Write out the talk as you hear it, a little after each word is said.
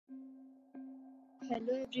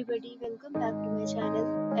Hello everybody, welcome back to my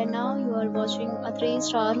channel. And now you are watching a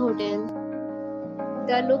 3-star hotel.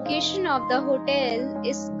 The location of the hotel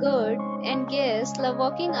is good and guests love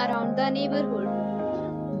walking around the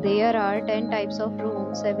neighborhood. There are 10 types of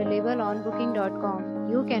rooms available on booking.com.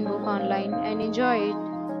 You can book online and enjoy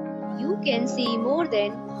it. You can see more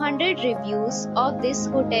than 100 reviews of this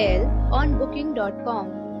hotel on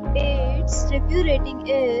booking.com. Its review rating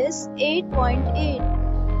is 8.8.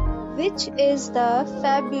 which is the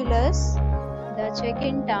fabulous. The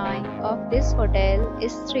check-in time of this hotel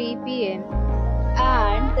is 3 p.m.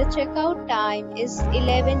 and the checkout time is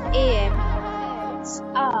 11 a.m. Pets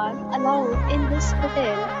are allowed in this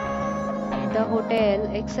hotel. The hotel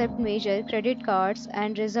accepts major credit cards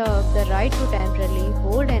and reserves the right to temporarily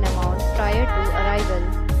hold an amount prior to arrival.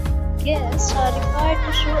 Guests are required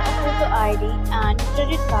to show a photo ID and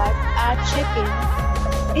credit card at check-in.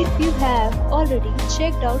 If you have already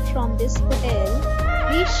checked out from this hotel,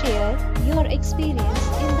 please share your experience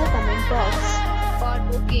in the comment box. For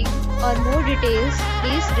booking or more details,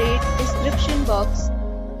 please read description box.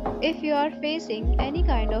 If you are facing any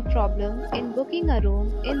kind of problem in booking a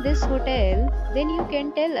room in this hotel, then you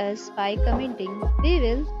can tell us by commenting. We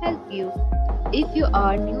will help you. If you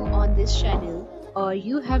are new on this channel or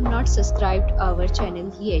you have not subscribed our channel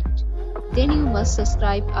yet, then you must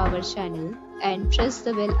subscribe our channel and press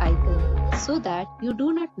the bell icon so that you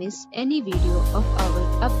do not miss any video of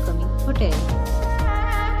our upcoming hotel.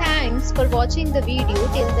 Thanks for watching the video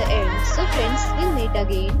till the end. So friends, we'll meet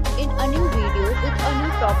again in a new video with a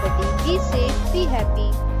new property. Be safe, be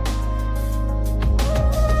happy.